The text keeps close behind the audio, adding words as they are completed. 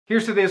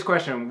Here's today's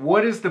question.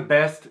 What is the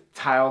best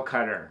tile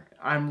cutter?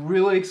 I'm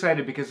really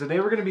excited because today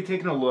we're going to be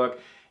taking a look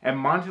at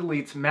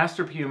Montolit's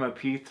Masterpiuma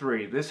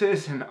P3. This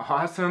is an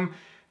awesome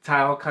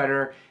tile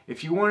cutter.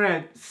 If you want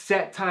to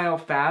set tile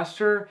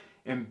faster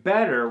and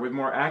better with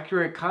more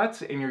accurate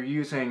cuts and you're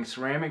using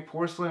ceramic,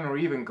 porcelain, or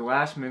even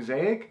glass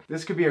mosaic,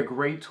 this could be a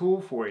great tool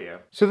for you.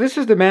 So this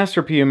is the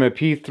Masterpiuma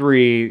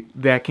P3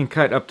 that can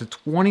cut up to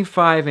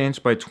 25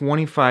 inch by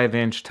 25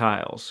 inch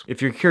tiles.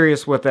 If you're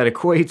curious what that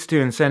equates to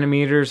in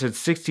centimeters, it's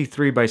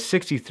 63 by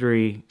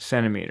 63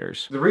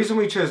 centimeters. The reason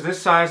we chose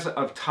this size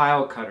of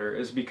tile cutter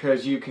is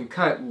because you can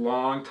cut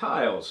long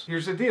tiles.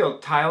 Here's the deal,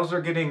 tiles are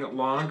getting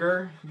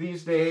longer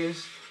these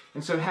days.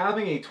 And so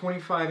having a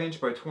 25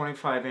 inch by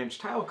 25 inch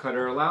tile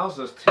cutter allows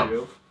us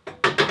to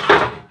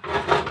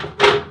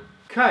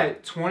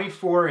cut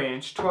 24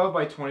 inch, 12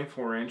 by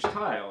 24 inch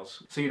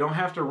tiles. So you don't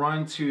have to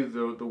run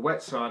to the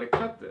wet saw to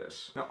cut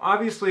this. Now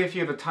obviously if you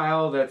have a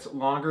tile that's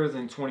longer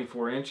than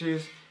 24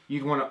 inches,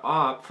 you'd want to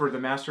opt for the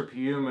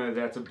Masterpiuma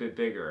that's a bit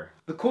bigger.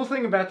 The cool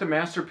thing about the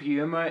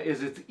Masterpiuma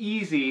is it's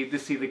easy to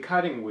see the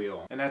cutting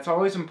wheel, and that's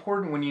always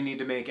important when you need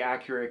to make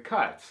accurate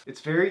cuts. It's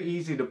very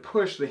easy to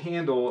push the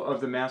handle of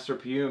the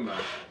Masterpiuma.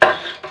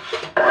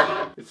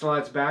 It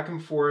slides back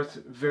and forth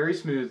very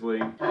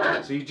smoothly,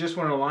 so you just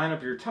want to line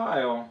up your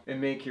tile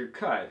and make your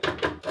cut.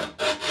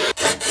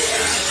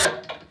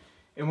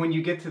 And when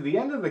you get to the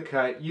end of the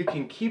cut, you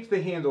can keep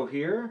the handle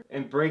here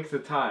and break the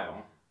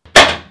tile.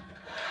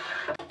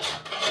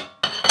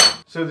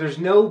 So there's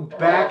no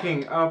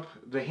backing up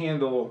the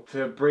handle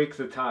to break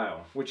the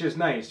tile, which is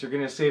nice. You're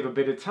going to save a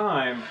bit of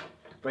time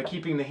by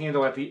keeping the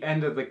handle at the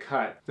end of the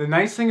cut. The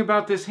nice thing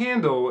about this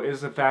handle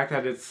is the fact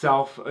that it's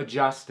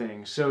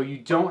self-adjusting. So you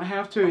don't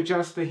have to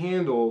adjust the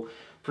handle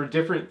for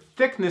different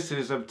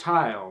thicknesses of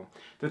tile.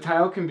 The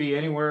tile can be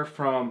anywhere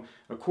from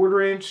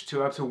 1/4 inch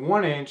to up to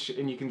 1 inch,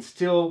 and you can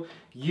still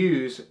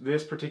use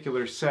this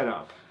particular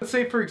setup. Let's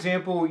say, for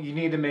example, you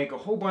need to make a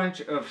whole bunch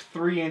of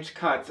 3-inch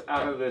cuts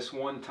out of this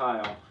one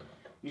tile.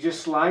 You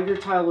just slide your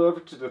tile over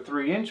to the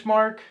 3-inch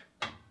mark,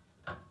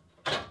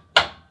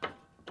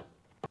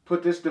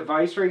 put this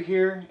device right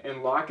here,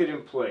 and lock it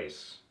in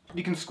place.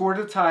 You can score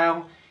the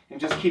tile and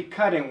just keep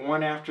cutting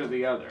one after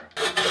the other.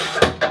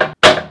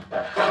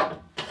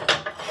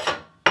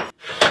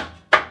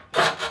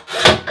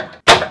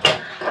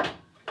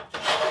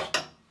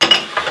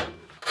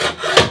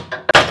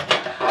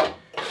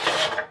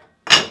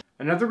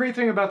 Another great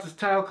thing about this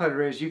tile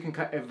cutter is you can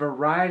cut a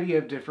variety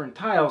of different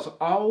tiles,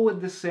 all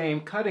with the same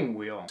cutting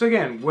wheel. So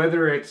again,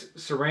 whether it's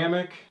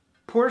ceramic,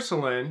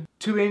 porcelain,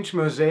 2-inch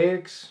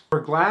mosaics, or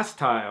glass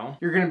tile,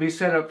 you're going to be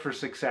set up for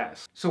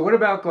success. So what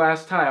about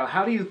glass tile?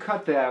 How do you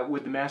cut that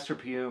with the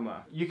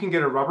Masterpiuma? You can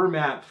get a rubber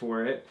mat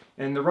for it,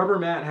 and the rubber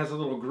mat has a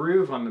little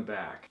groove on the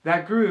back.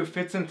 That groove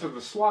fits into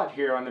the slot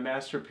here on the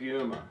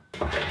Masterpiuma.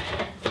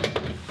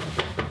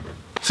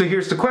 So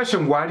here's the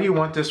question, why do you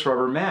want this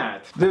rubber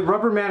mat? The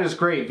rubber mat is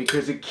great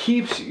because it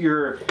keeps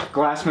your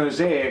glass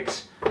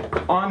mosaics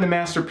on the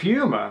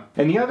Masterpiuma.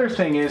 And the other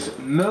thing is,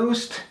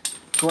 most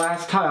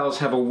glass tiles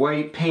have a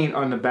white paint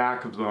on the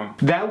back of them.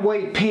 That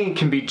white paint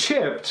can be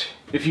chipped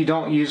if you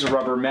don't use a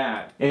rubber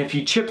mat. And if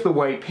you chip the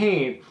white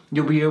paint,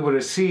 you'll be able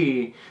to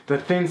see the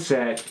thin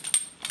set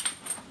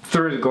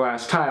through the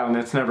glass tile, and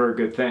that's never a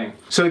good thing.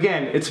 So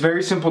again, it's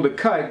very simple to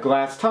cut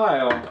glass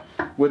tile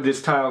with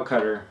this tile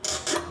cutter.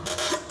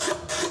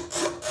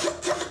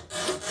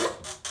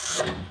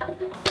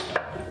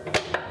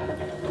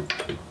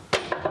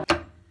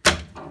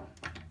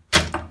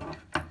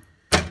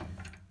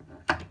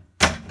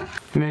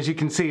 And as you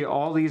can see,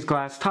 all these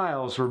glass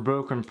tiles were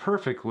broken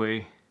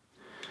perfectly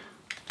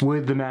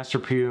with the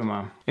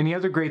Masterpiuma. And the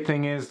other great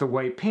thing is the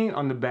white paint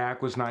on the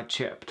back was not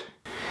chipped.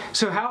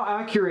 So how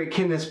accurate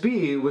can this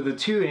be with a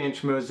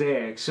 2-inch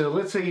mosaic? So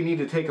let's say you need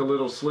to take a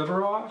little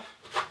sliver off.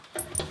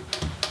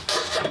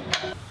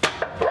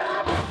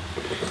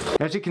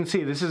 As you can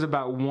see, this is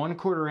about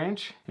 1/4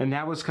 inch, and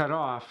that was cut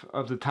off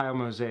of the tile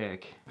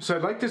mosaic. So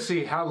I'd like to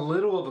see how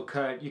little of a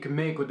cut you can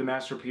make with the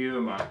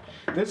Masterpiuma.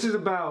 This is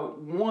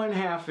about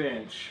 1/2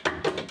 inch.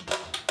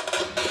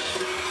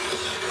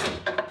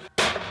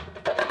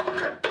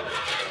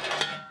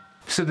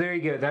 So there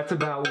you go, that's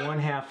about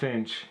 1/2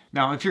 inch.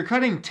 Now if you're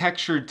cutting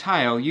textured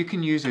tile, you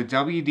can use a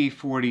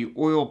WD-40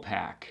 oil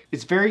pack.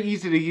 It's very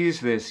easy to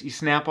use this. You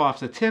snap off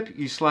the tip,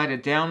 you slide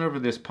it down over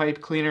this pipe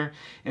cleaner,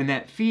 and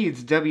that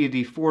feeds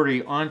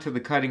WD-40 onto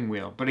the cutting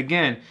wheel. But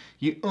again,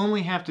 you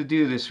only have to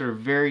do this for a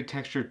very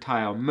textured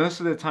tile. Most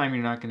of the time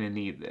you're not going to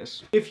need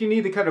this. If you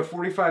need to cut a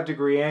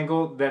 45-degree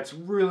angle, that's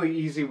really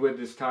easy with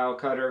this tile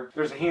cutter.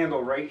 There's a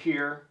handle right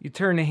here. You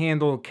turn the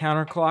handle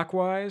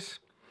counterclockwise.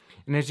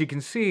 And as you can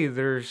see,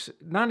 there's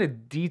not a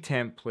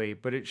detent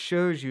plate, but it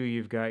shows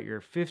you've got your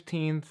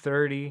 15,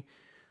 30,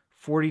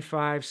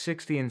 45,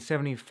 60, and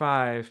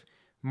 75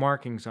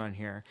 markings on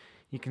here.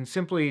 You can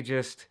simply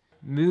just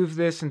move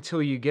this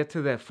until you get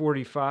to that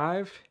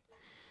 45,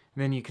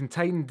 and then you can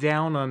tighten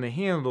down on the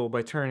handle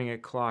by turning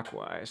it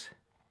clockwise.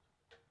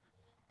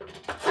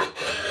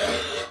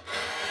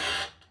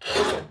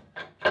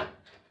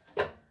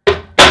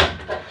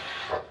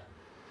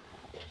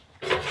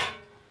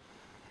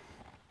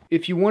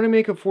 If you want to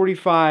make a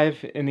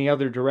 45 in the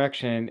other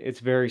direction,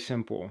 it's very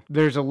simple.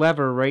 There's a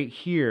lever right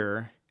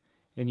here,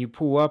 and you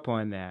pull up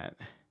on that.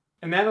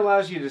 And that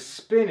allows you to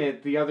spin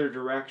it the other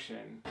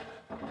direction.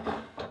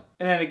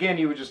 And then again,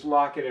 you would just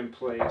lock it in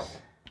place.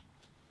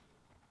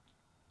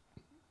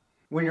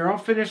 When you're all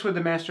finished with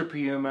the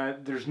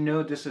Masterpiuma, there's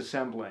no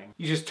disassembling.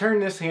 You just turn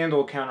this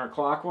handle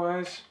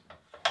counterclockwise,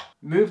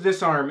 move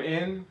this arm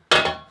in,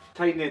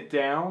 tighten it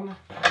down,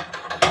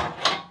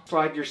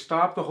 slide your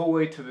stop the whole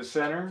way to the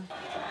center.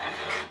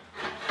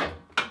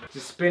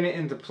 Just spin it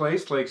into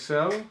place like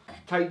so,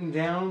 tighten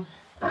down,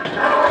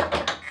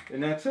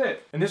 and that's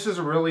it. And this is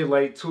a really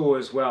light tool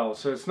as well,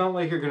 so it's not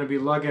like you're going to be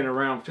lugging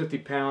around 50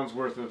 pounds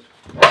worth of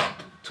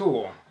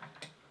tool.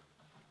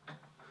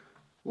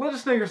 Let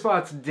us know your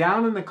thoughts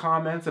down in the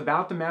comments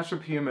about the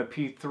Masterpiuma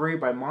P3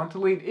 by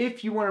Montolit.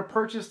 If you want to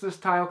purchase this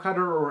tile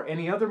cutter or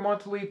any other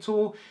Montolit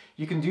tool,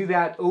 you can do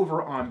that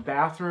over on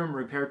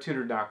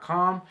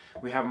bathroomrepairtutor.com.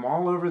 We have them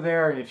all over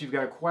there, and if you've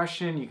got a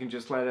question, you can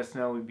just let us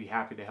know. We'd be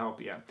happy to help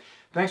you.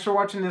 Thanks for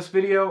watching this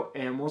video,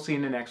 and we'll see you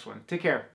in the next one. Take care.